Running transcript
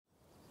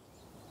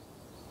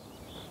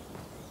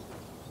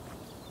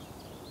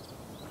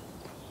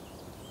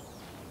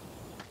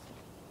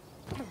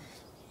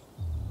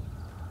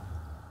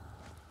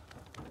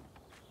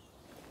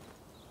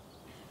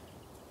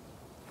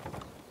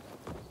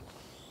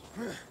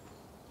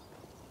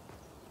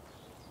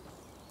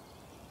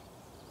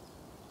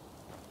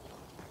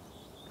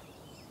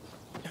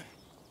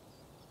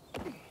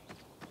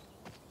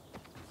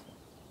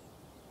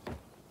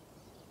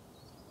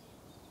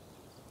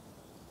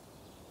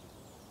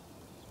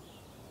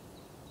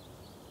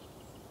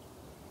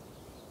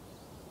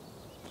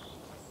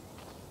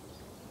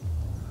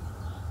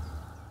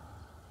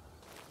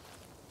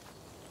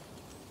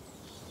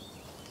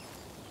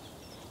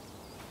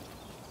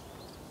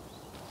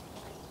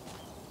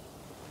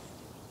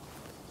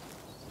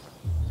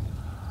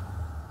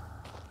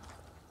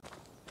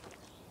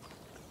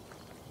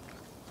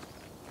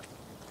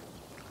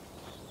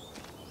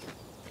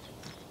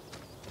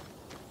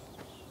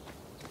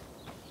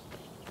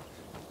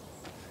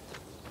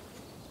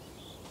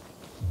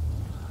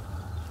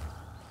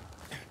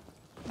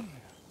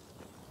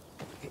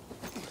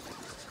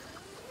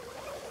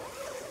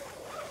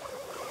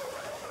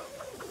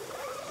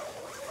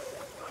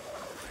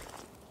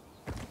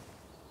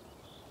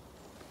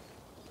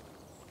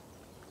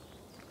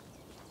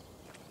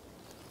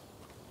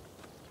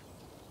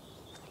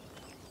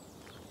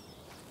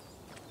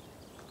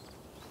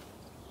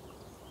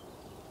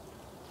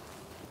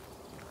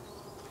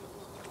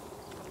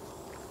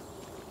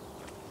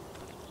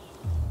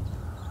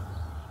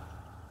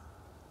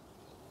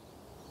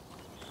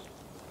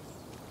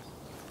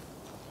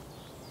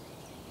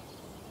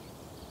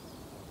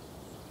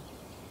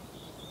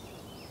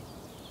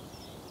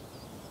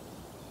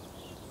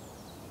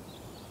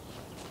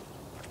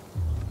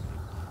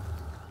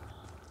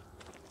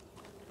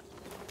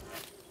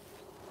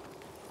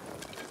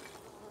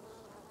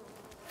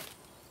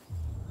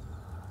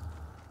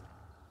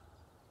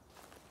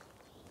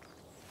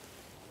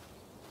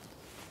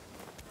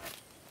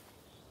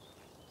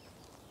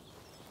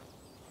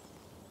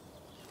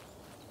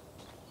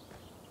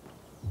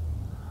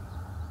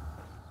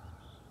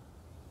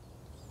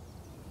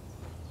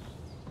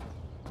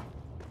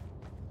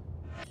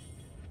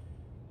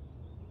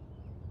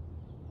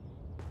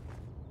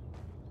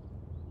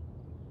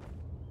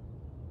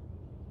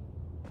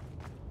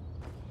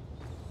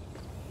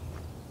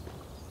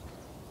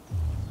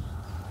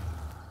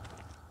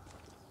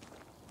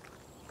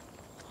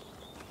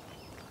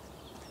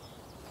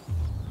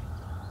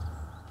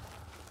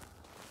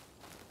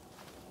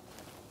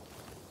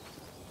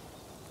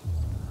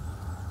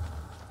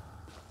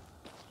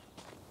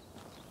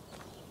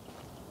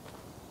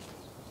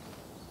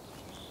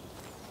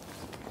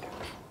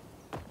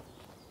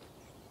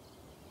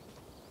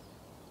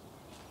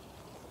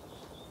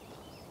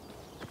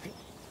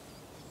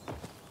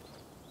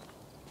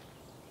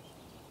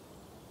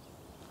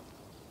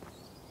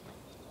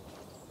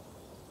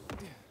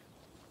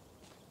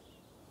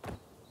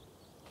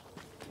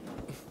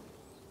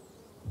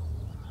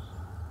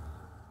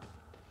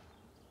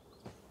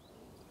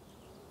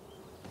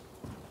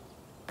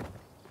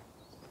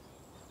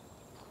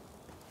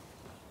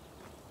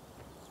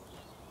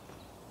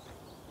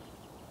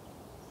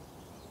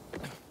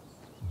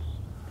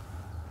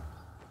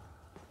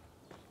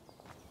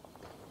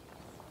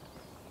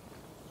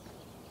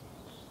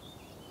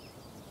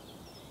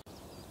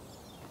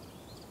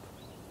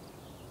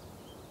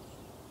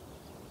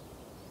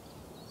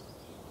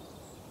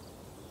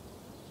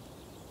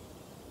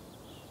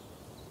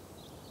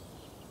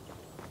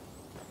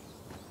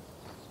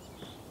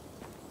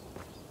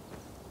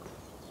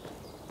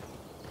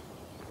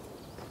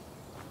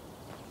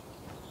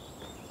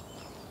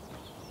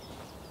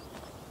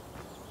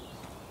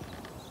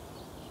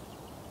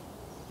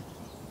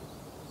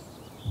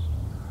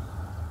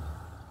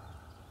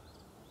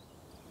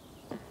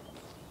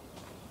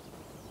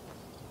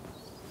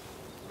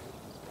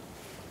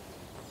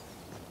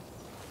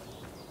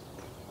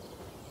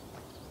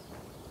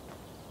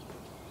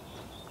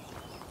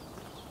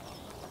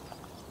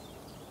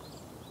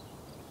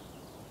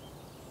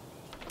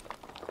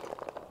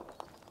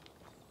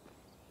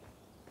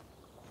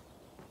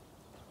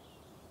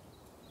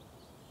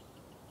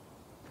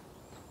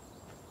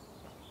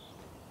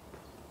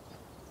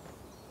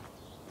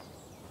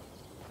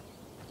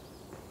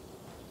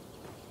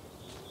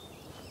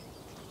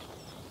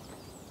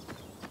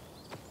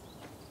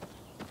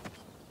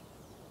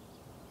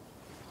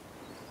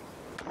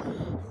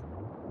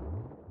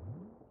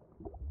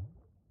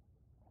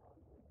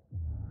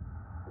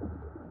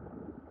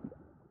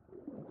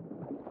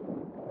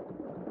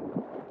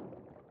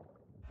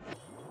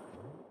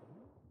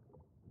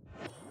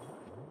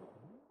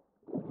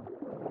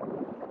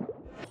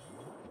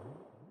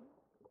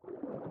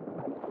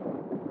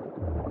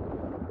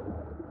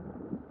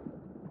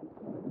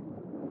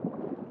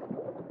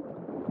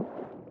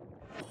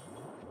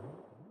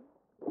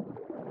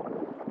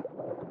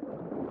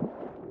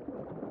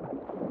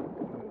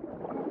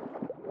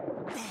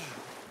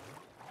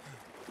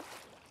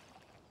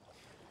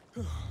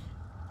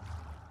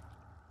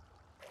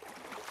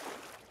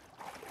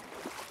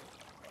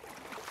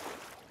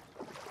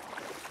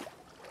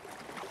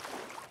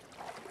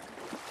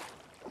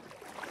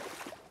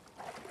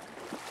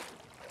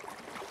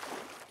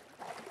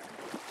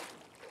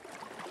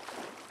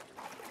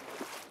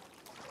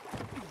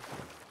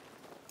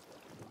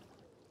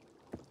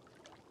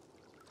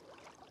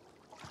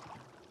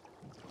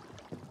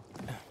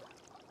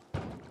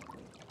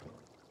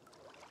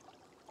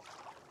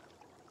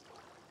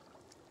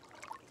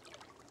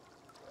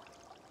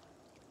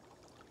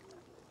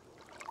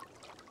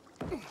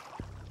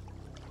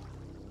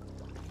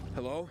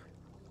Hello?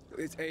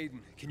 It's Aiden.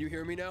 Can you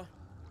hear me now?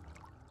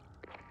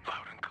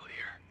 Loud and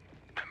clear.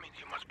 That means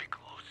you must be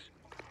close.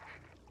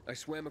 I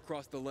swam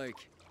across the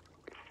lake.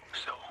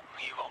 So,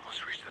 you've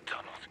almost reached the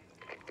tunnels.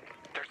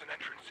 There's an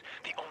entrance,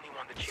 the only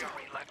one the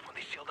GRE left when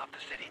they sealed off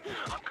the city.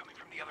 I'm coming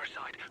from the other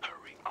side.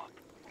 Hurry up.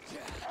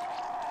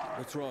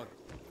 What's wrong?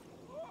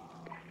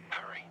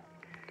 Hurry.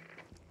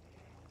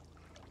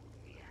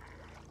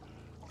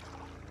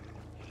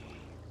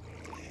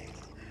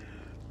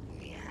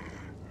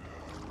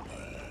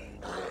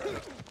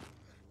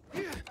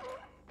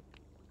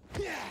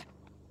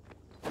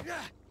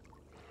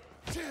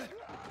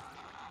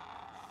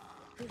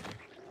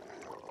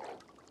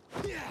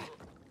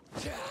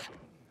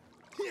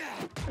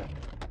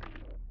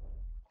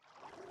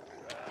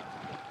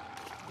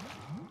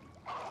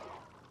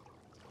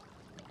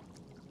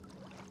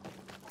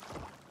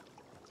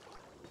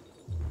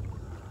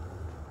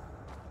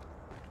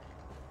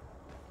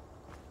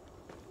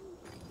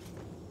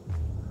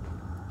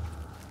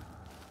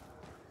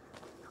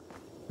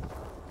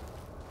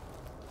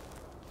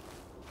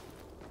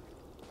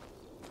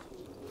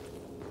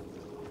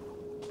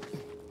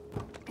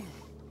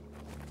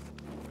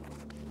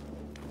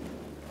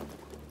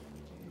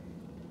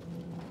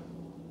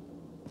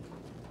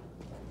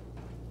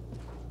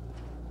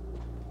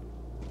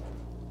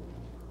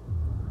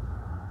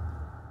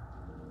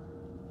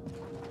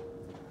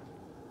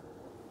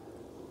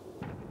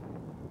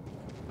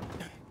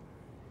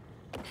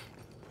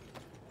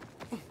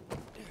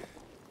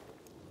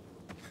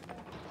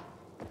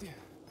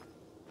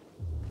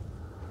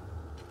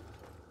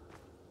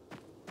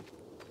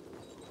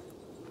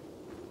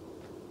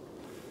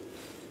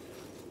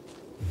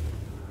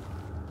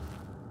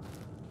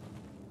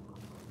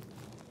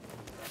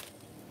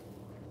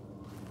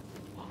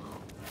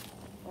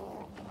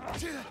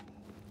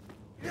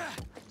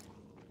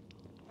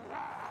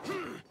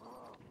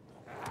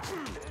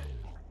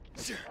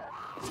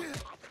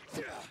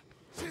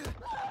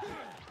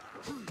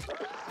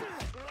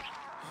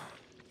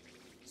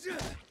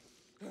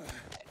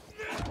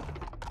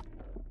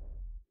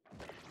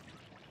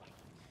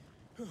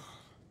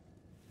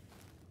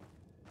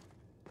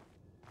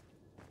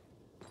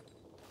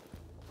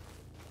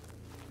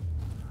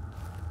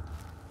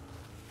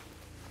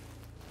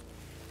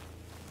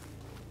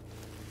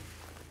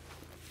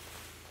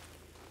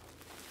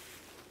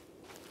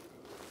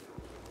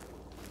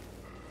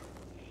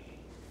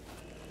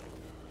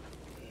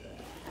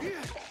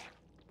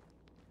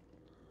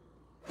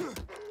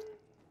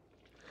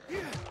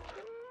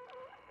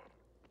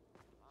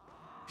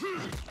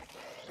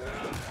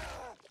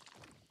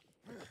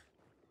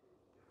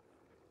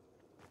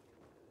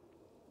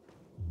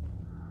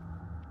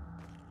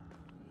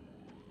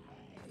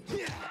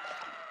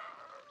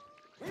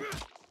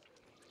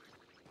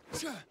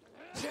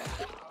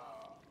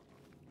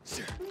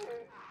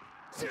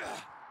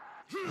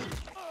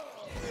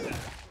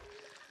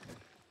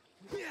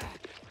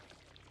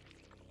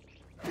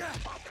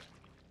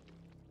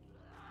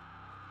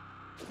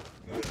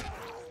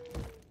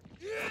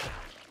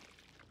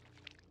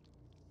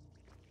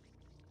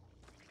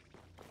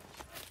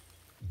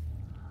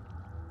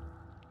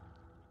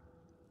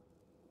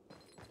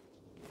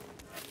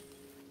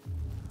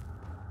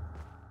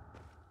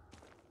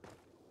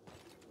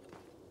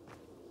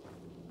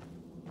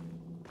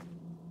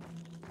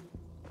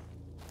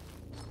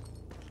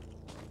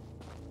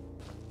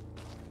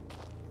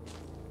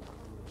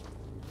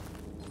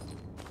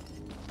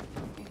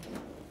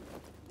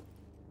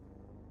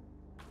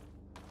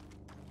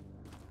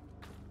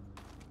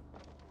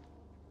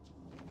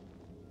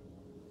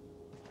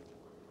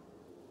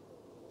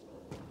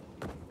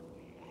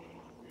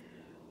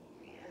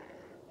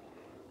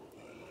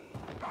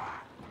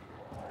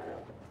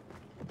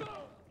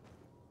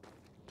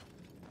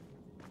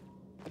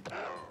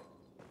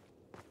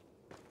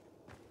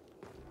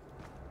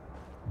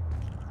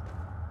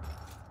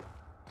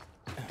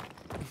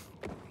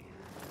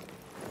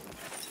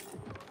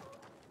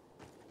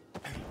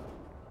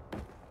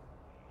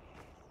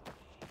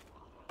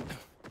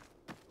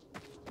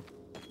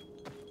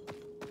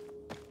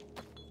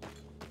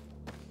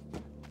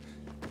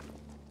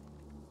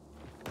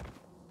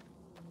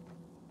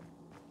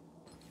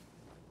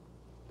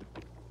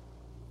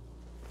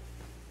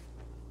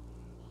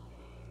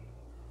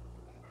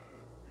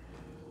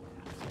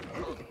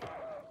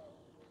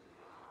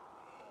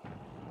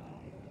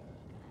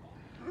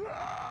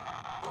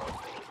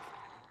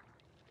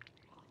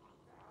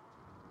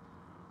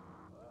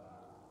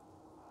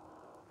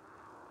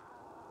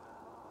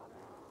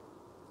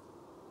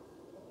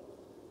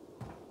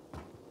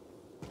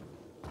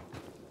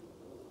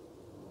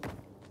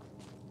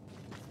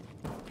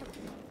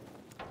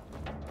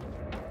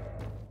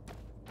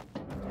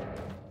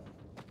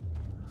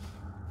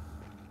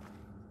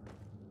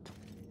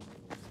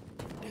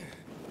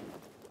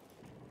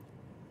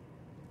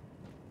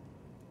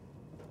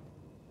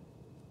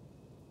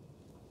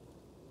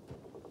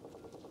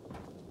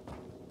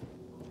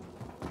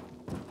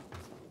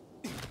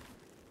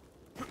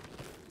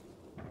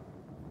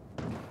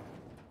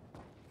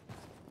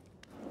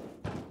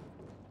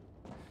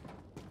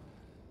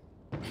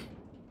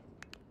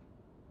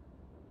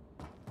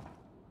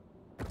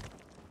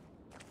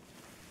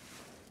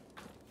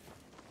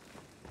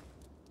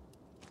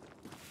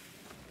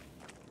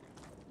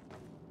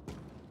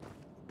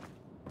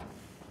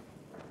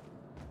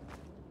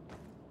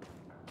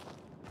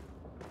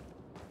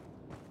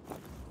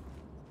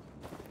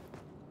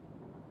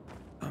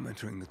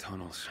 entering the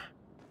tunnels.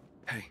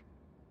 Hey,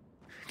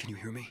 can you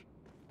hear me?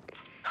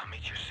 I'll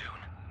meet you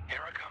soon. Here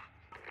I come.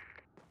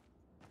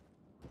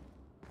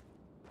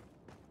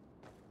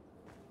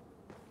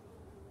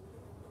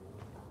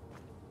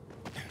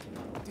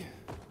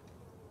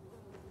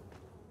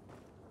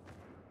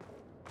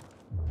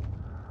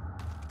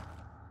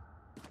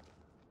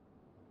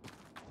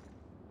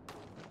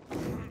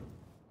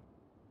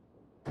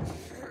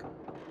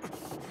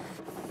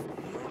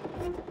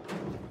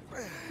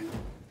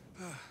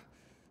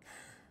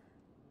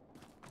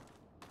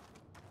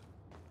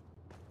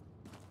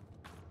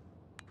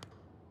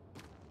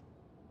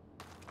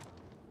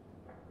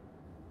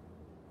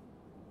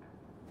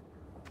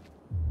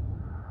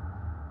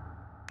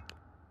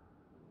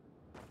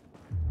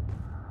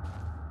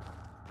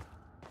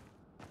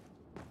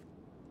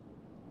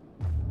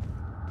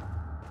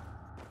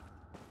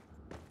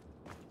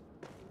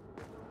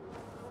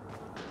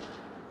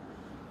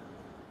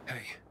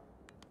 Hey,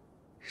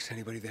 is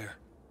anybody there?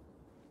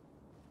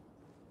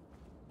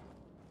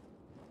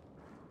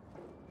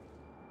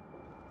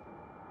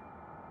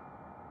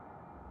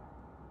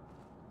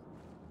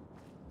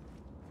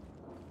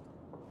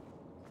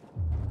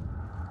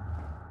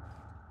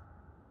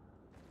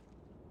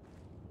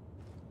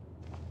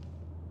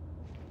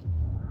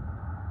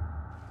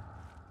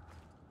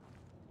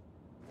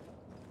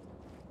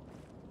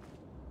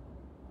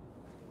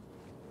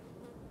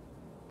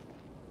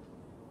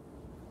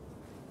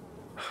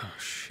 Oh,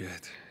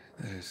 shit.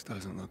 This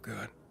doesn't look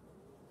good.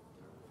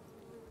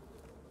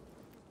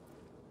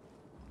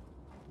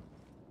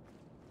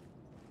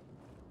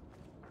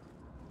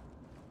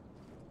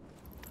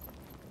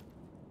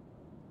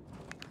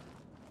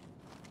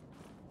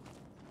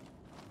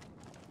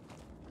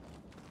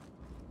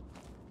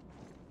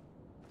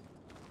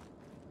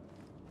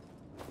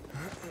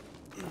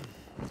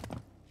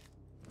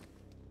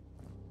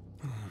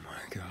 Oh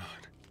my God.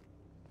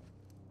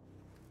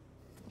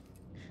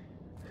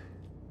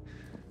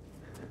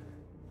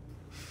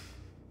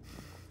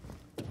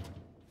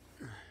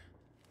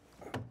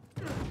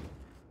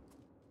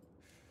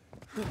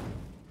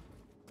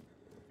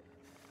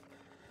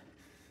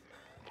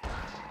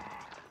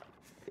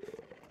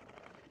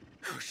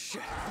 Oh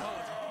shit.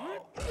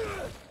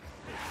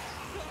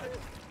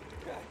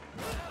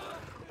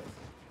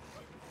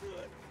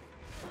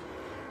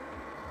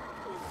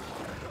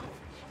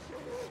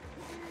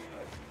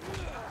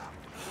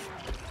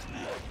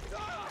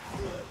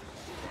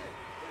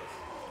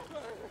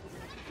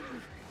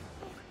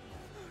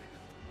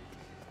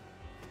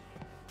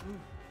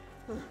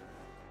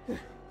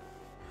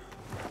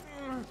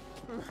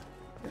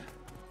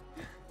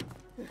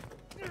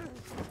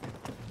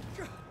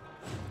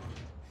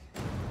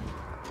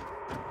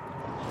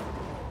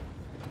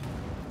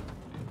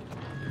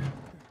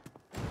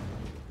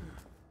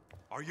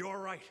 Are you all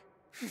right?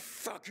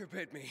 Fucker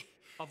bit me.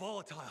 A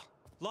volatile.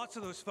 Lots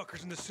of those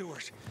fuckers in the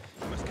sewers.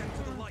 You must get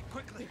to the light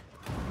quickly.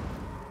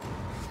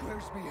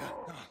 Where's Mia?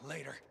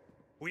 Later.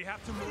 We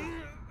have to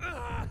move.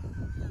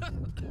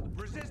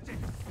 Resist it.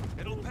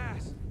 It'll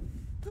pass.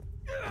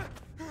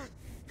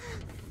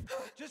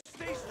 Just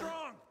stay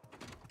strong.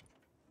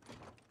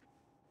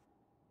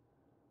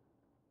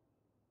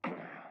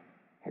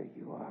 Here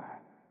you are.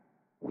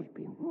 We've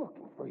been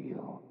looking for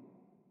you.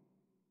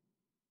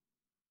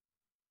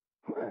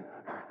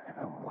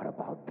 What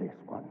about this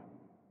one?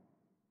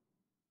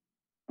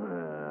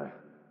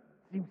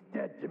 Seems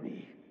dead to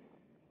me.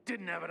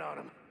 Didn't have it on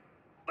him.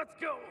 Let's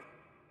go!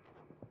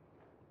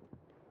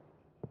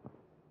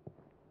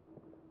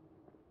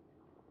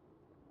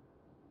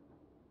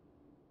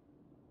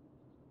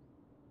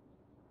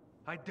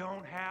 I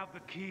don't have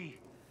the key.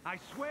 I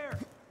swear.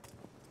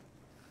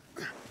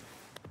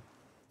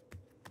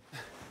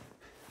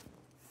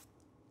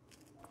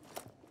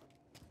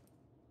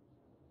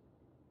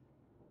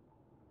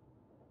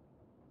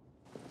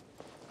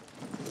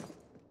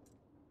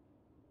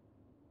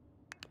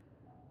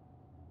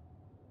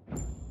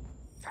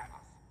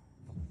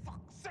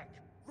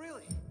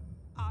 Really?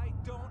 I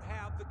don't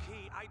have the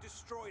key. I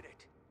destroyed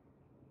it.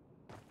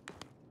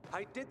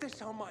 I did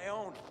this on my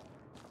own.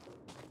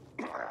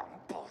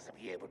 Boss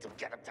will be able to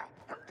get him to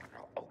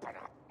open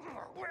up.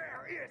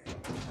 Where is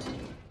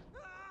he?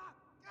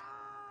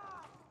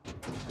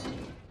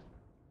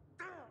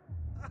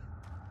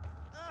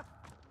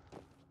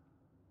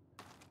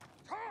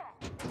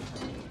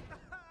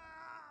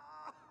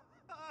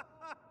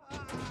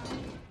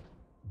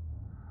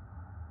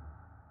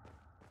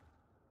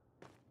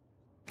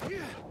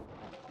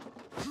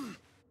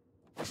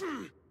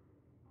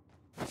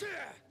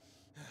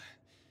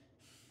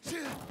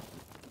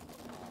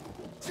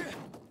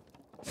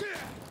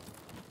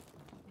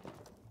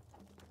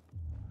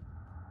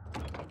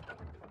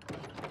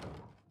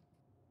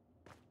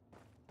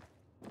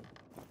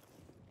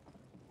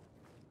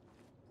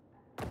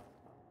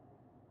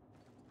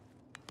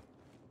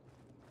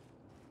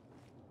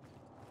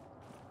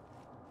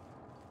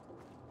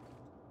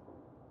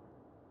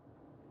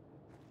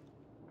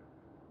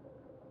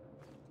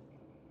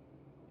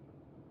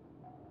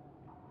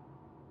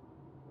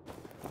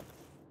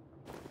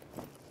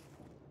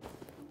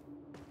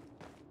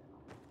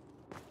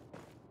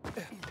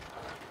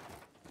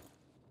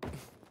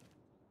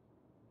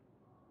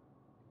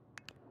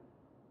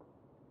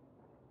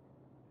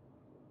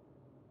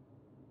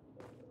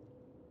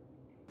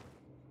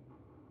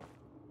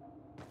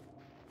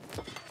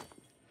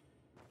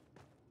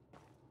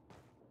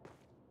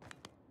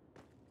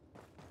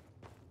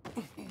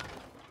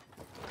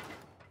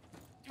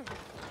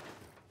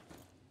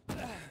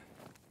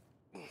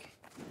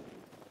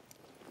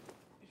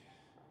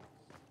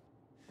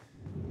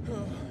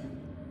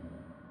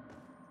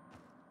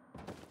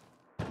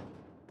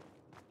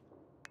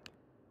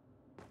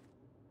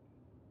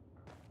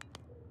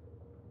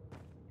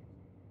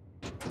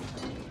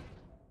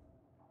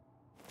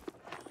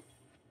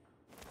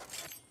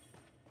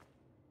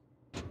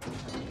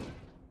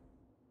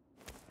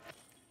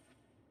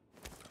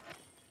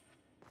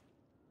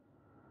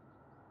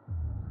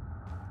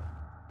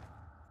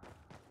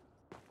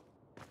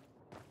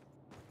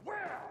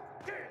 Where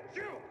did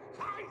you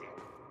hide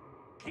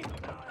it? Keep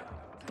an eye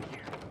on him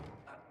here.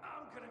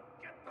 I'm gonna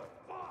get the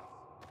boss.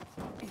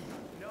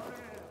 No.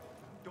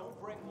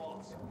 Don't bring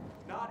Waltz.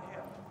 Not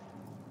him.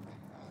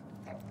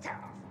 Tell us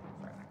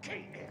where the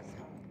key is.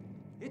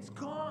 It's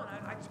gone.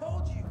 I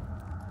told you.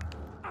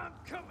 I'm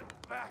coming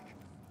back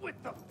with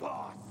the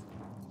boss.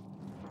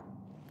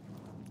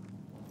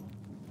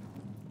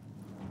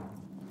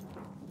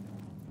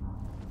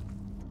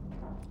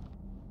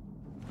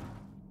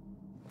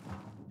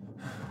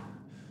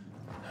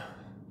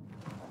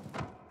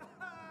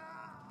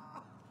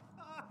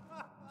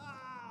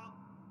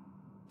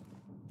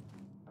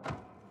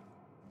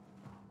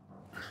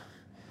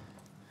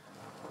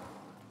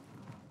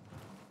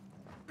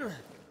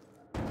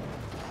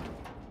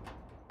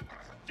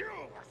 You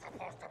were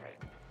supposed to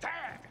be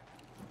dead!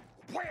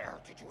 Where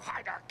did you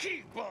hide our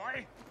key,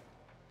 boy?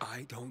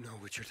 I don't know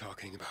what you're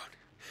talking about.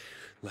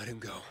 Let him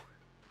go.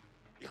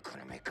 You're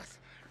gonna make us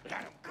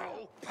let him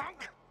go,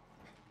 punk?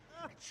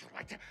 I'd sure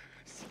like to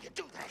see you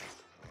do that.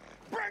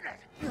 Bring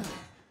it!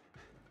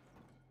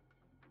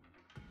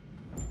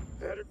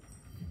 Better.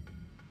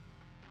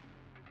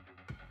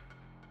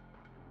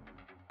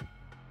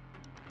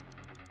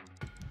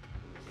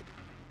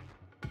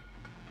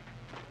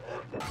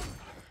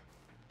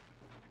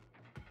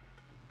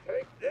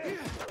 Take this!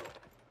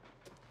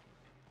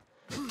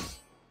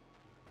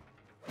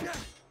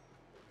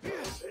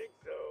 Think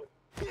so.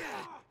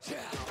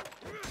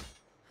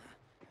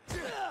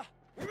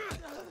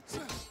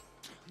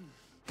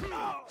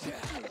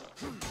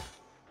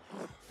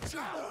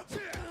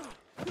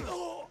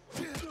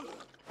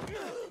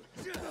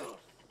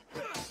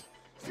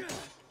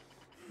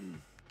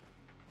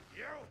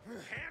 You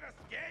can't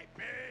escape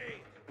me!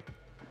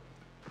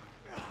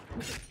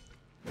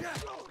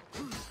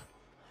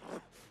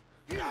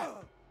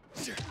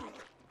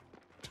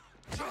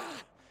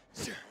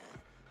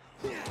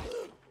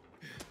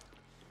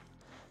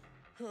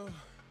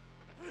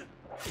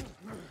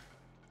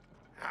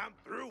 I'm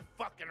through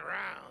fucking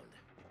around.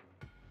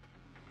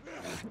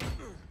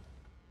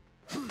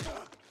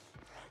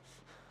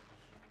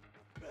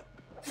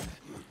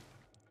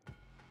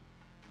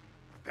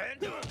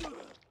 Bend over.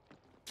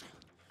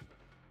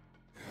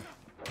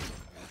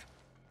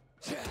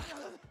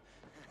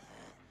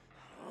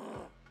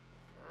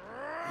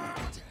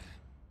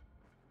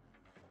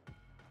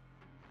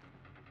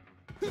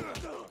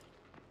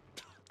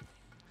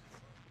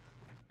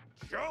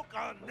 Choke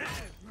on this!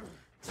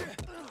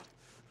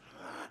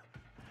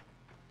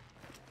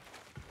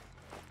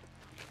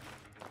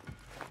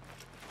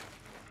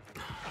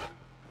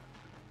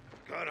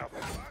 Gonna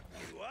fuck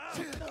you up!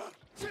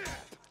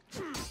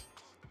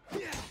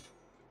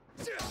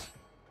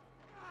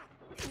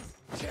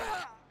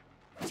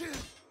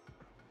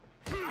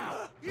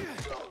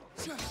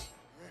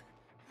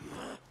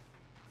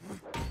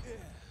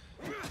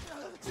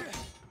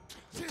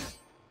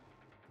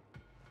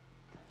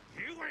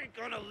 You ain't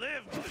gonna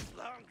live much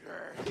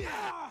longer!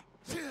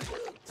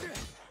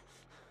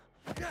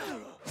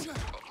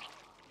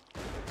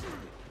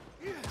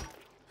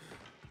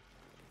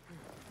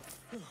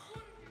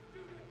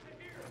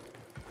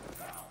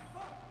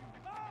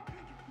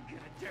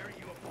 Gonna tear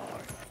you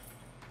apart!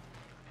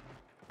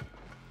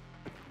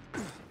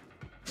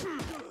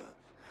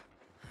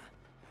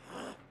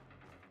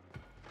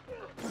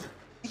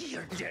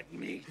 You're dead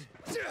meat!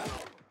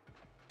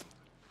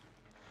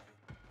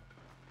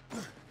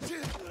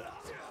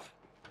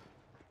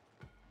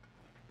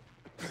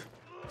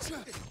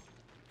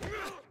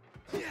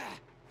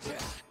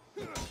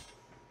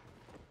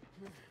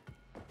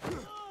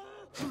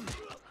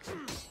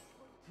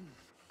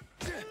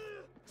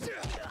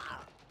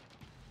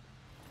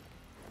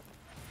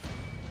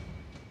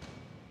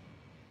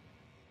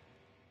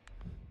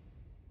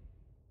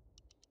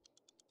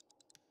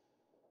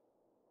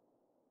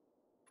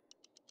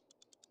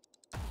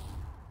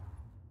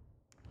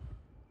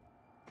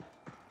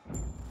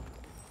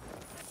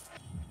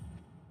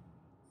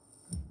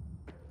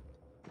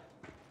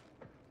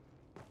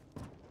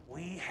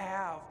 We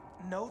have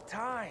no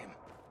time.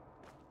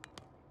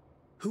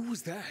 Who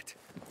was that?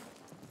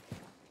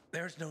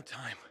 There's no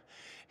time.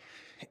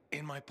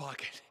 In my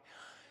pocket.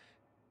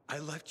 I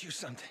left you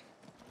something.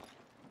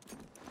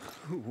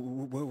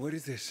 What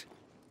is this?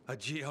 A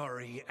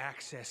GRE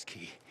access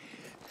key.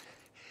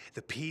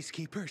 The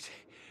Peacekeepers,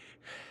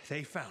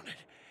 they found it.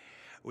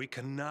 We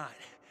cannot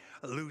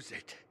lose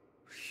it.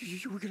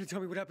 You were gonna tell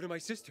me what happened to my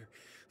sister.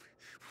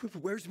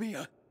 Where's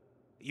Mia?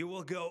 You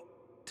will go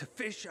to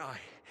Fisheye.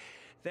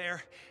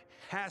 There,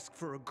 ask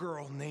for a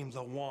girl named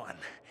Lawan.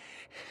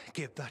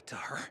 Give that to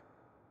her.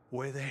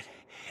 With it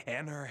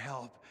and her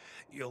help,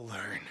 you'll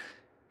learn.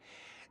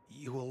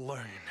 You will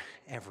learn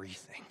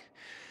everything.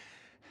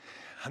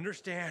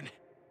 Understand?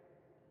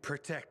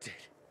 Protect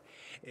it.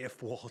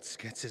 If Waltz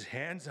gets his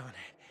hands on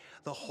it,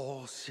 the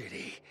whole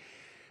city,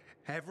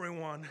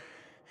 everyone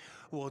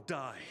will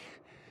die.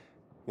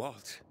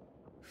 Waltz?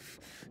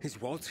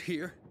 Is Waltz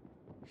here?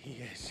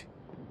 He is.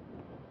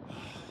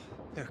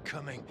 They're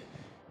coming.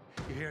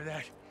 You hear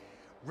that?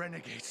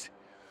 Renegades.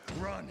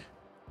 Run.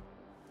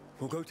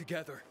 We'll go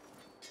together.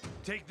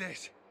 Take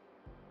this.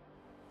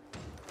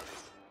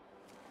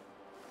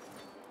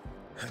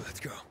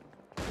 Let's go.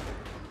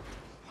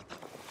 What the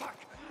fuck?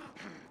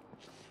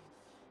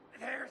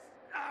 There's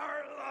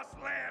our lost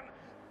lamb,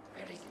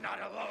 and he's not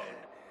alone.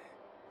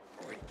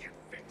 We can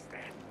fix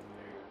that.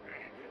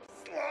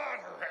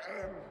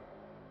 Slaughter him.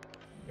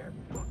 You're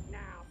fucked now.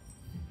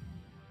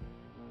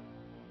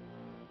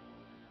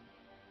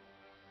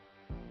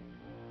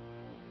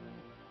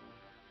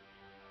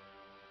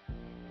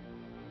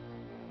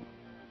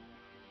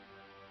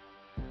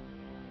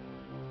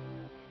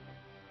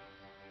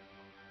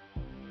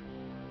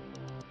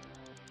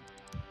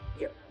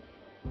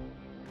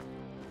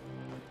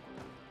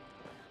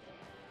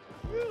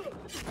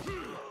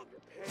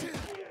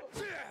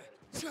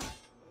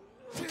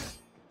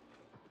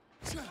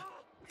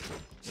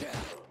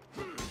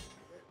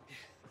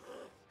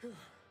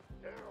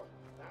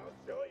 I'll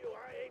show you I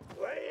ain't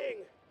playing.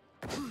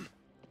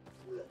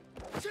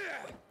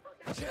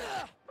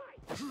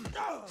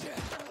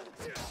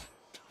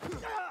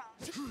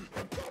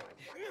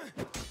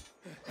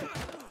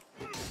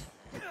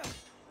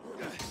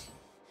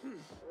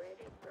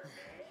 Ready for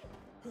me?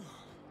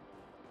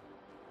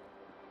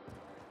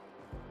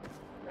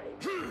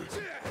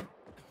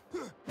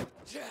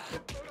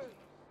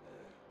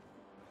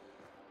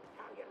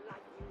 How you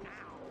like me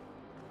now?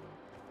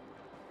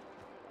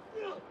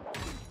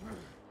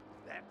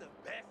 That the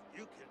best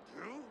you can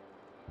do?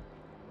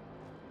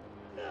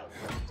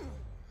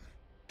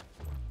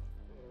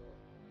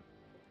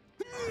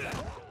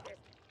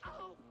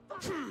 Oh,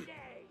 fucking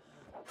day!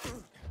 I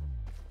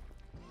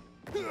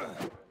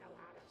don't know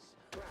how to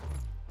scrub.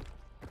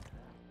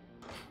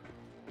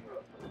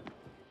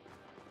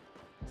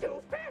 Too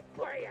fast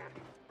for you!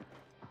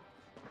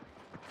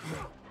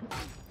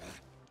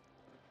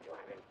 You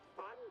having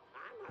fun?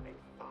 I'm having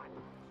fun.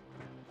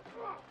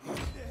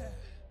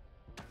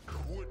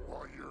 Quit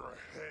while you're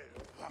ahead.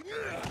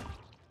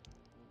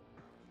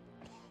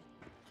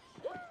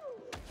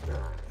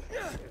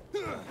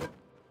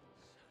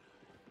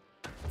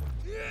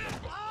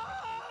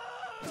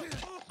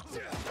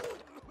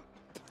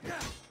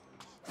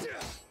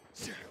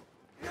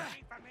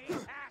 Ready for me,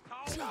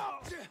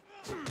 asshole?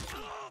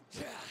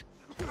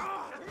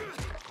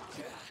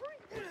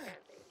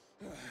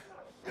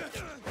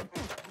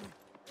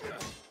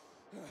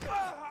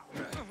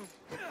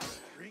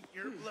 Drink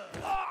your blood.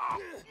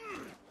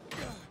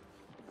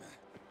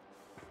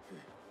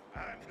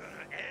 I'm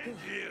gonna end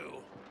you.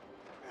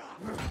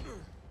 I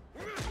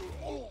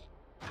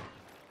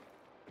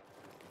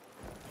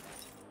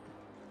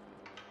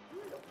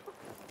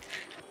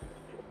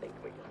think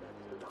we got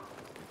a lot.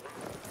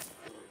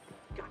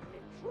 Got an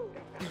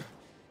intruder.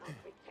 Help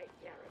me take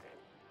care of him.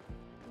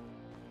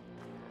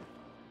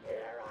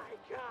 Here I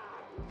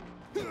come.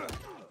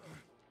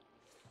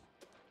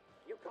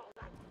 You call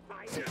that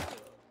fighting?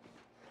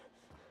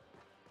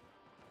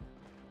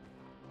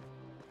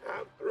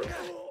 I'm through.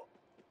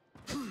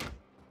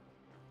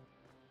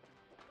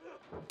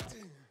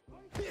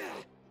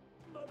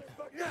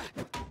 Motherfucker!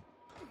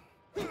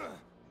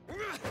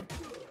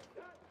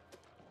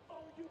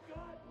 All you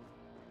got?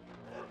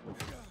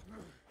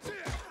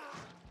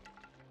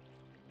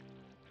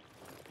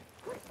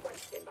 Quit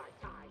wasting my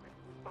time.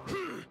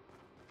 You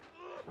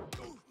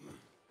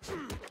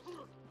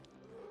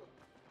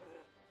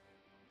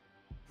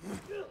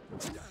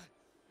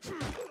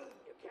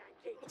can't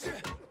keep me, son.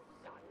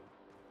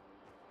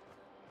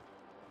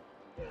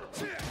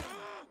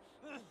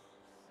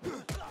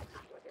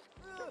 Was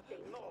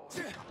expecting more.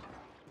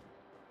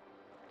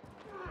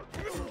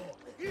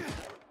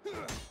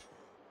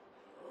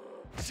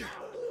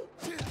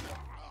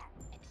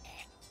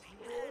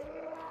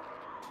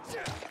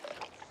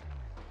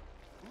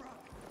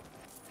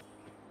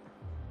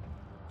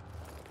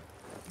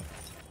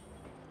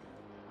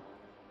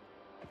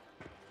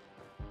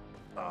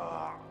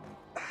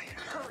 It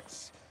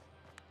hurts.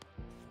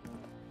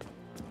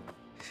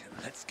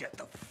 Let's get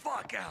the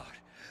fuck out.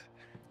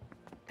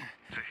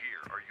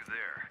 Zahir, are you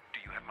there? Do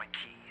you have my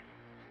key?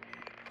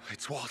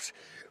 It's Walt.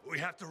 We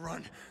have to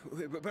run.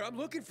 But I'm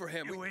looking for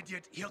him. You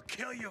idiot. He'll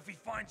kill you if he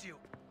finds you.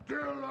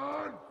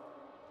 Dylan!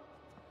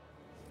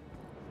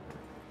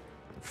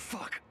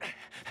 Fuck!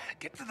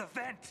 Get to the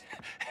vent!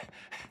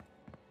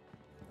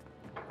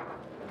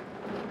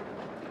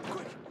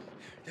 Quick!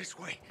 This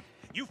way.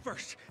 You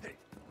first.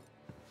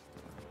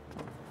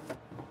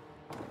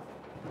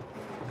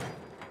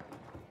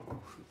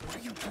 What are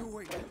you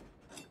doing?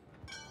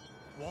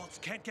 Waltz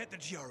can't get the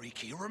GRE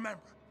key, remember.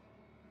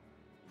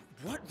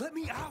 What? Let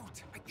me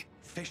out!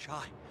 Fish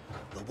Eye,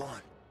 the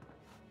one.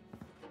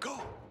 Go!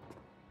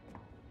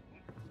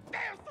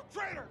 There's the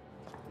traitor!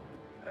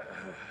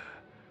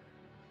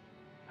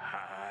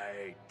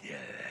 I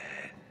didn't.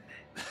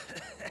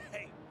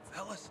 Hey,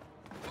 fellas.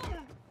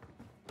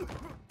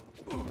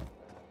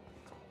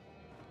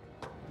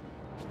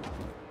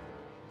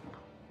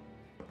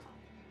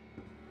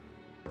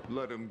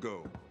 Let him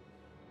go.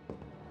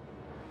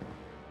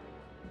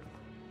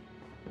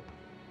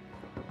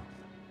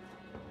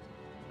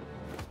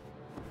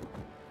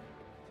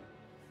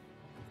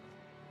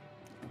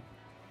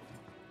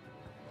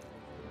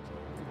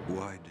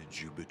 Why did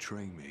you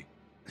betray me?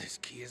 This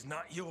key is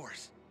not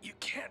yours. You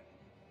can't.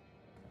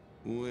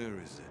 Where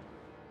is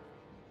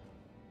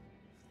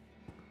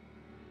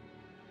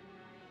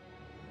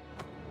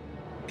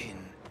it? In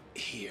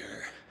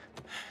here.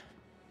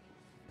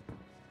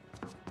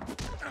 This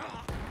is the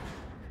end.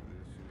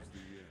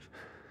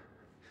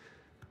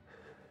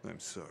 I'm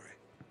sorry.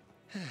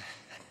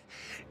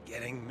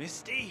 Getting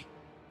misty?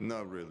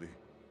 Not really.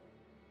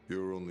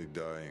 You're only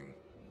dying.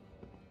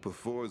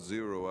 Before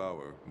 0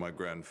 hour, my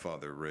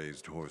grandfather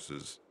raised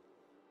horses.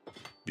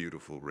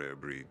 Beautiful rare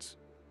breeds.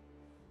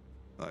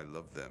 I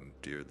love them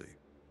dearly.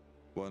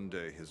 One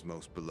day, his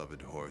most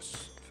beloved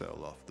horse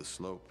fell off the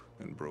slope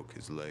and broke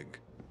his leg.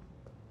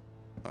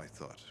 I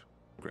thought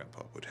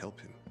Grandpa would help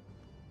him,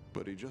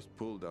 but he just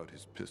pulled out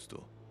his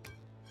pistol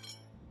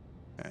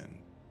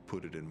and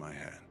put it in my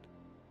hand.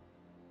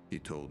 He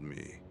told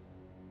me,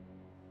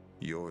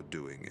 "You're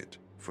doing it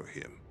for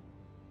him."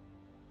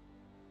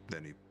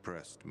 Then he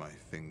pressed my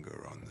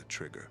finger on the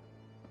trigger.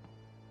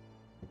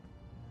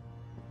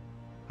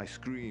 I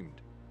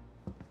screamed.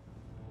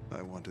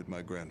 I wanted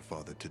my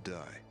grandfather to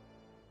die.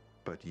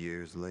 But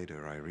years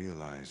later, I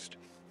realized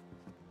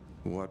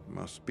what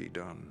must be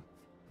done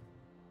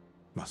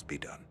must be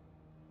done.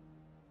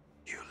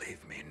 You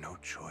leave me no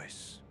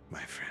choice,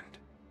 my friend.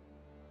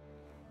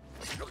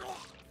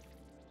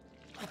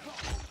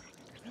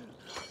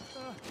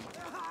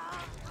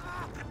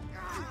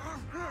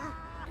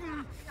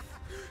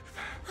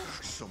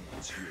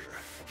 Someone's here.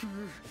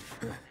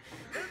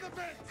 In the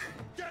vent!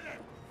 Get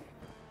it!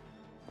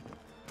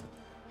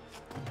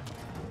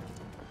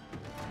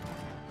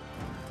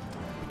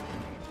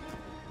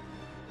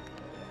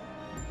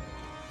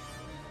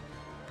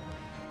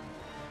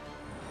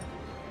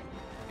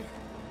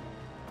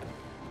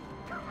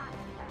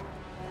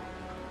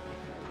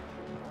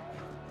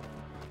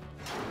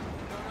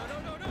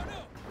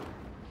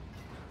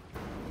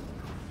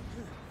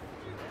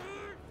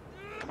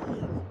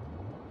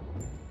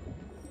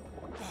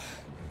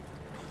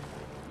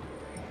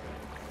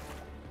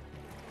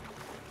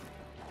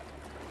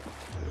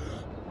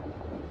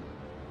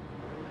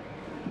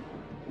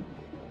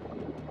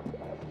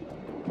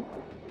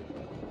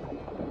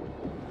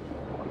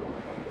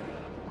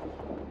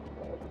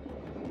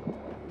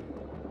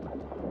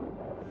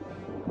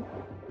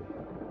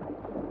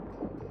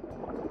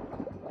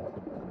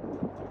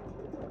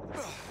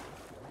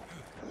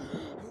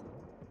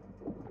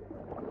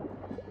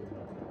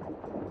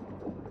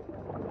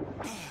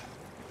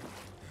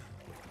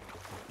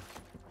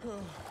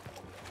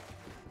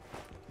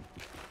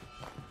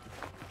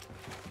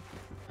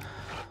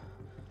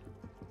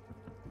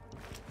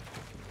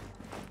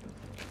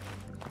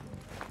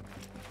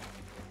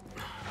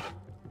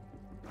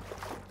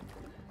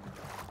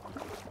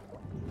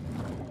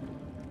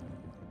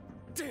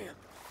 Damn!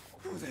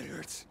 Oh, that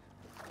hurts.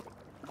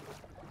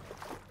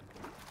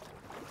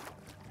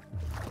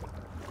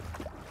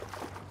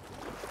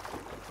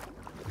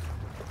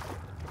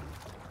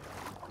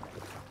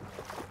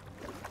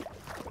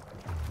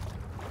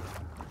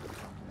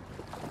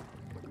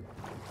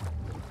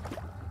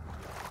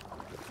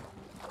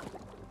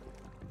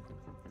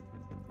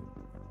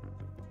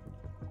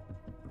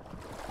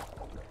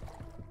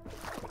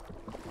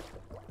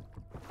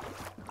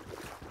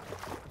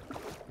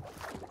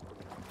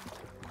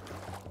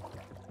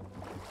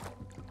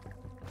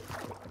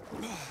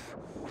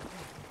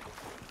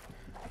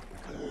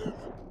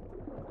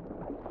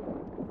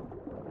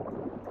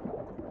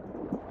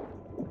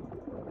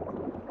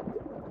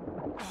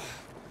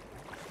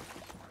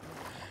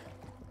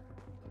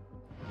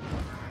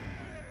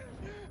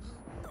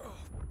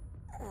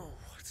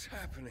 What's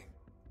happening?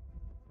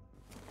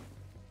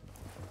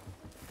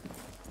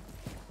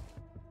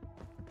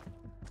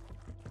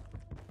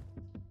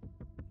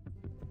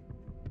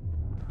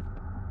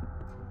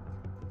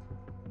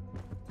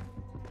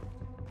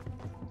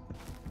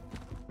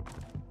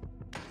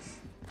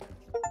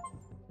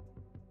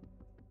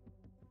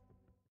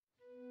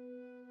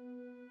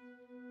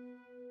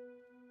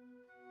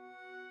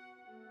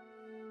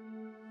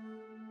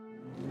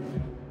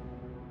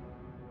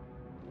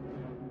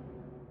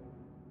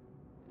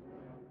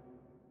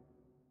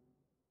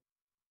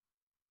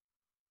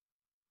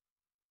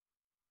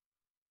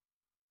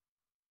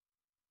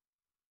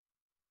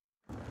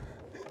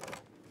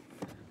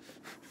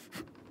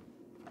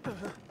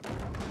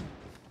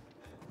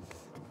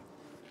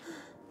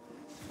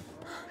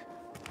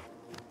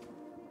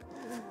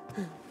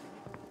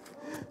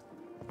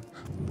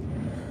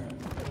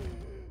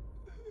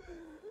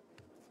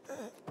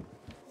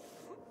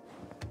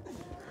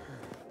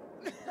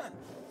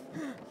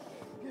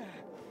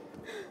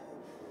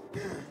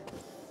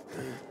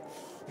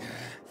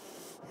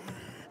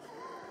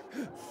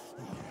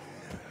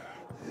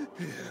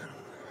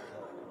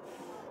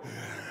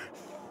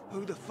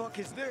 Who the fuck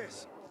is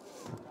this?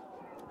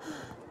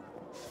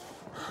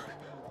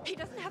 He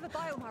doesn't have a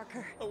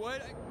biomarker. Oh,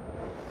 what?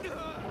 He's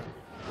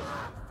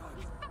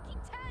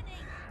fucking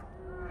turning!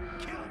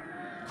 Kill him!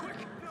 Quick!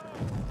 No!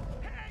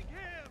 Hang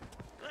him!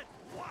 Let's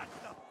watch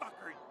the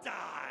fucker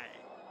die!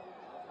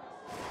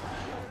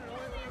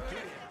 Get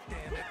him,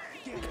 damn it!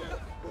 Get him!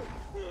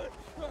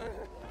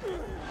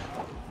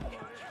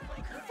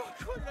 Fuck,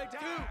 what did I do?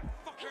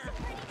 Fucker!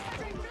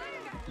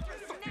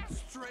 Fucking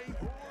stray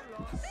whore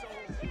lost soul!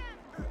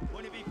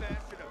 Wouldn't it be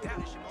faster to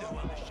punish him though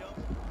on the show?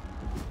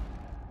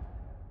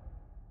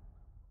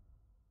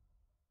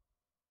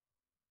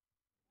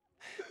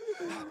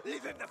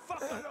 Leave him the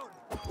fuck alone!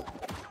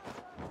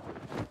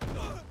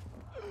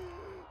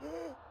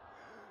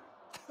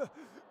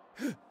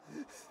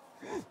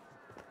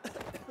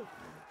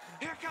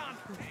 Here comes!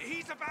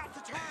 He's about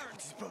to turn!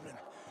 What's his problem?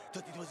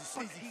 Thought it was a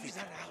sleazy He's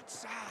an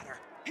outsider!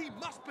 He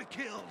must be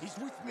killed! He's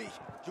with me!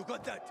 You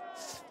got that?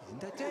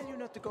 Didn't I tell you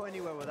not to go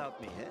anywhere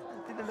without me, eh?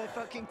 Didn't I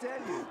fucking tell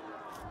you?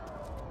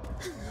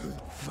 Who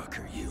the fuck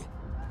are you?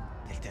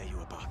 They'll tell you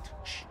about.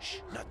 Shh,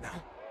 shh, not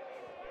now.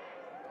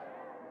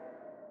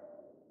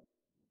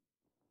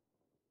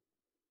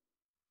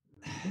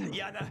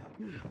 Yana,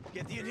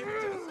 get the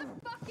inhibitors.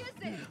 What the fuck is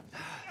it?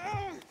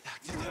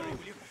 Dr. Terry,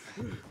 will you?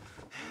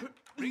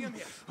 Bring him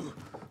here.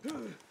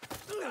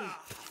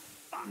 Ah,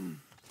 fuck.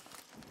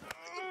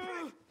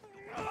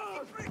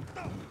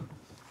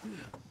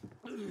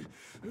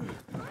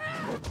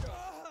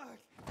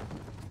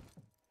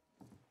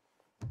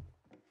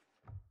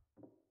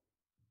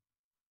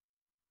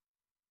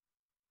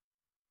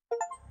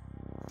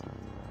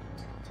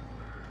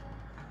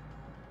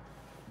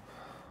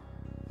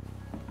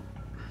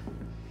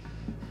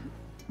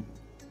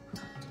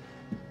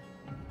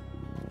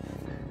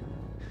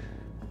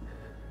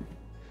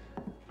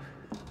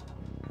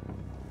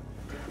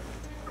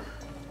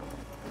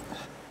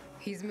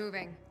 He's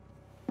moving.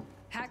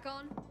 Hack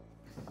on.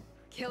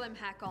 Kill him,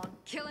 Hack on.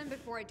 Kill him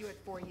before I do it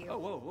for you. Oh,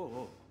 whoa, whoa,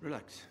 whoa.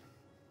 Relax.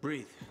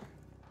 Breathe.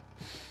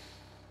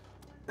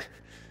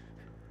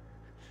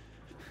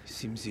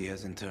 Seems he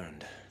hasn't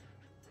turned.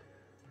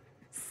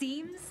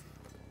 Seems?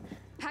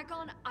 Hack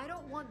on, I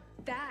don't want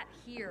that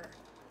here.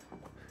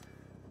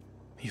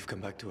 You've come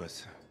back to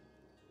us.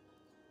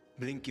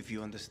 Blink if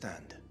you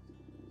understand.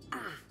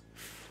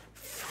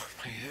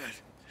 My head.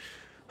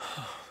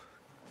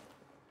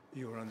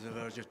 You were on the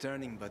verge of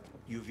turning, but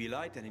UV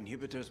light and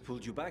inhibitors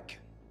pulled you back.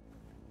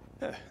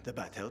 The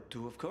bat helped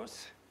too, of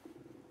course.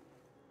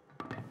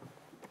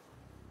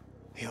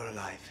 You're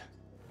alive.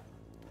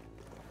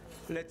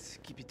 Let's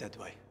keep it that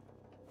way.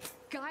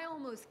 Guy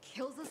almost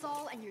kills us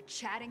all and you're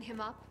chatting him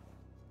up?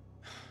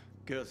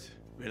 Girls,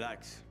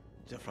 relax.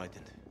 They're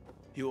frightened.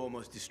 You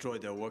almost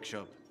destroyed their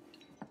workshop.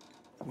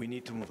 We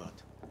need to move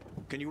out.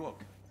 Can you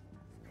walk?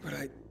 But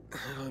I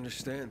don't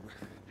understand.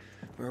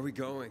 Where are we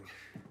going?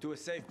 To a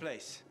safe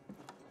place.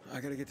 I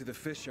gotta get to the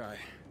fisheye.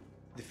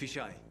 The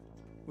fisheye.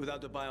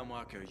 Without the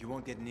biomarker, you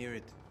won't get near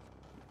it.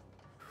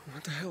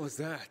 What the hell is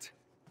that?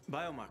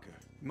 Biomarker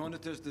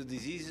monitors the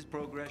disease's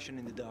progression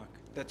in the dark.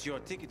 That's your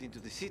ticket into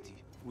the city.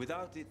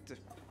 Without it,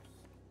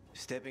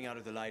 stepping out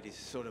of the light is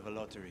sort of a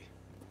lottery.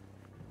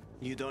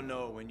 You don't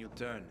know when you'll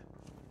turn.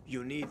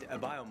 You need a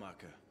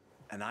biomarker,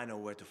 and I know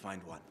where to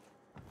find one.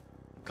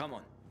 Come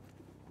on.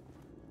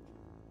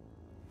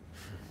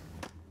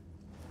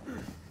 He's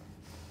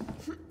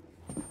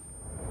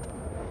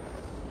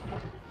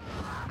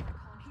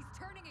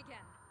turning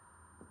again.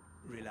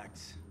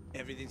 Relax.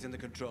 Everything's under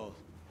control.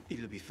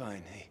 It'll be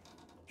fine, hey?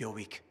 You're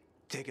weak.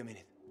 Take a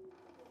minute.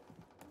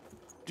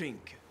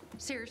 Drink.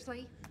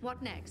 Seriously?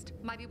 What next?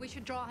 Maybe we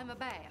should draw him a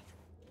bath.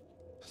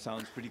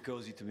 Sounds pretty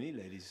cozy to me,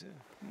 ladies.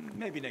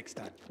 Maybe next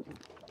time.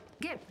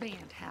 Get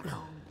bent, Hack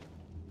on.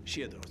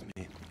 She adores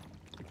me.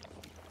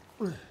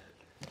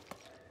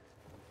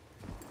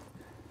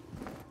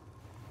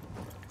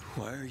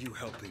 Why are you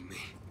helping me?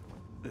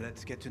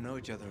 Let's get to know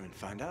each other and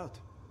find out.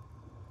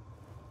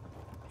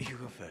 You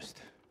go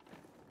first.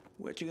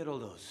 Where'd you get all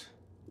those?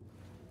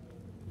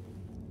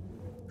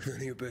 None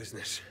of your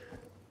business.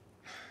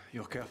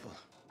 You're careful.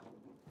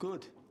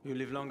 Good. You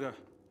live longer.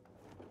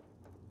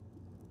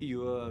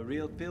 You a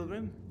real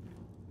pilgrim?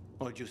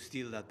 Or did you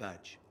steal that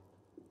badge?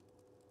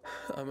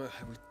 I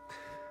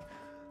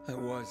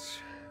was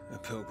a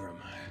pilgrim.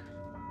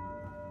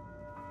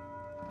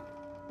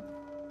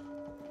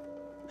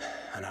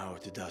 An hour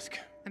to dusk.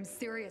 I'm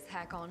serious,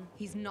 Hack on.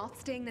 He's not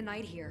staying the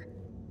night here.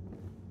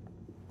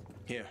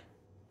 Here.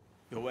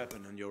 Your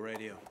weapon and your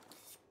radio.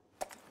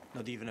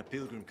 Not even a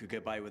pilgrim could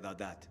get by without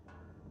that.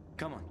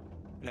 Come on,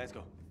 let's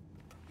go.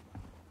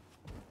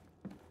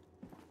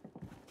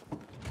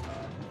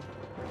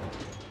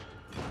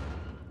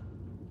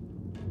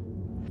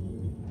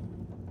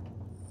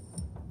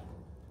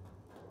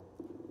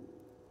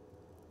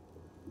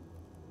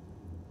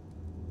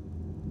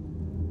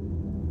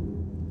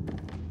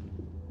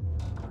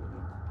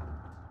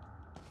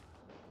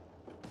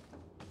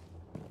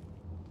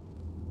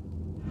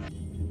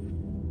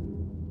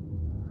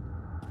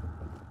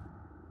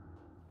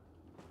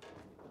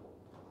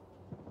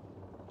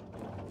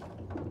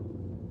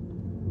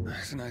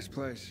 It's a nice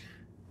place.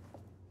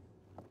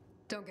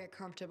 Don't get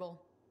comfortable.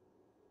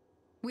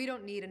 We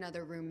don't need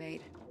another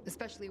roommate,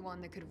 especially one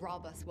that could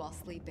rob us while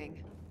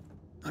sleeping.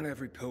 Not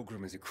every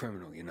pilgrim is a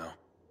criminal, you know.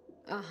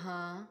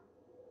 Uh-huh.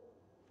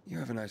 You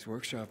have a nice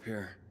workshop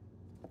here.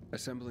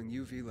 Assembling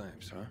UV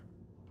lamps, huh?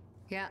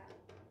 Yeah.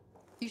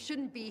 You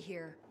shouldn't be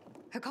here.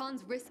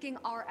 Hakon's risking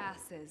our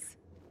asses.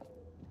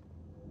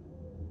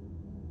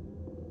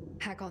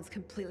 Hakon's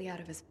completely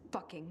out of his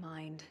fucking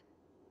mind.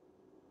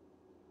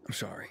 I'm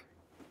sorry.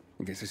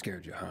 I guess I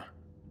scared you, huh?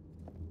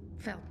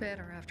 Felt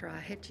better after I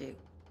hit you.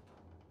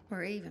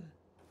 We're even.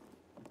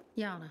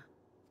 Yana,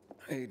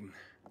 Aiden,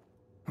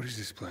 what is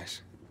this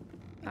place?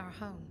 our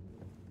home,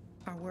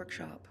 our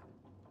workshop,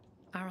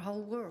 our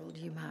whole world,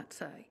 you might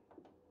say.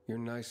 You're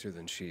nicer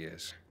than she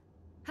is.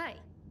 Hey,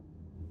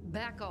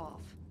 back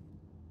off.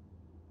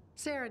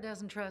 Sarah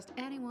doesn't trust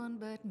anyone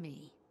but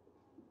me.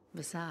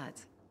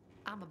 Besides,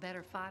 I'm a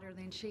better fighter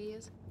than she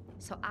is,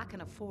 so I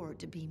can afford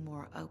to be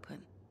more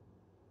open.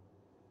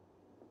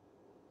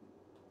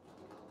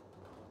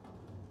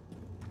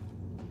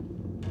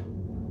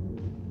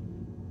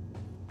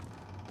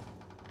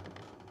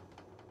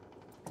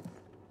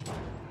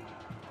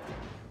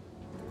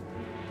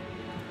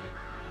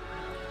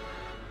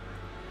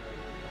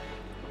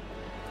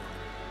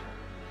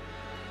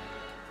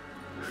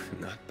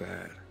 Not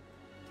bad.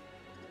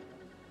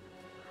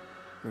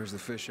 Where's the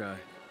fisheye?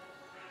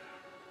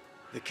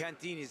 The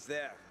canteen is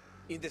there,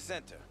 in the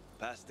center,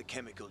 past the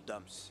chemical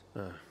dumps.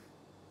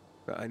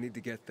 I need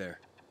to get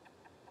there.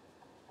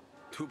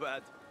 Too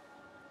bad.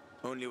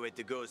 Only way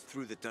to go is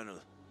through the tunnel.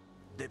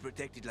 They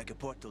protect it like a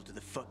portal to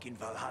the fucking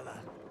Valhalla.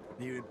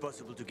 Near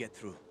impossible to get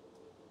through.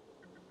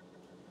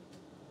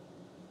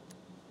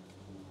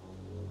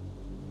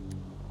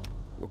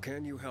 Well,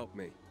 can you help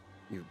me?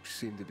 You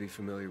seem to be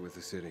familiar with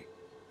the city.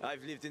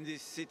 I've lived in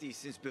this city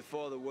since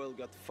before the world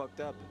got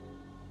fucked up.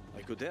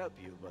 I could help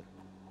you, but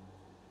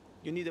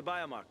you need a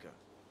biomarker.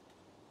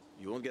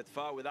 You won't get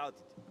far without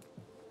it.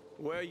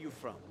 Where are you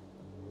from?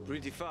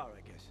 Pretty far,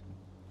 I guess.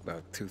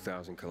 About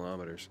 2,000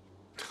 kilometers.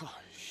 Oh,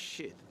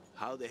 shit.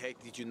 How the heck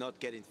did you not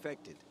get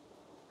infected?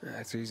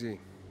 That's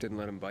easy. Didn't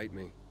let him bite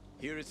me.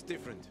 Here it's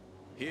different.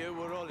 Here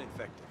we're all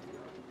infected.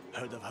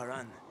 Heard of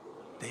Haran?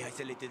 They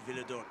isolated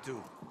Villador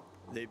too.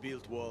 They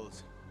built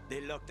walls. They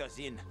locked us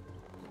in.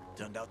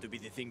 Turned out to be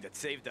the thing that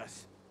saved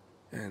us.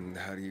 And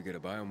how do you get a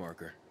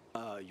biomarker?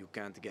 You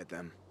can't get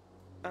them.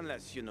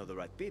 Unless you know the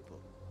right people.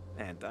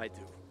 And I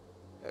do.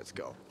 Let's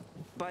go.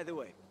 By the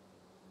way,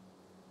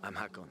 I'm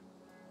Hakon.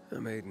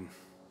 I'm Aiden.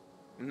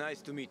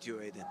 Nice to meet you,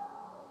 Aiden.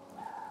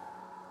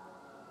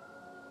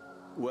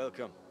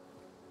 Welcome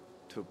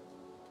to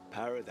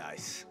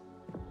paradise.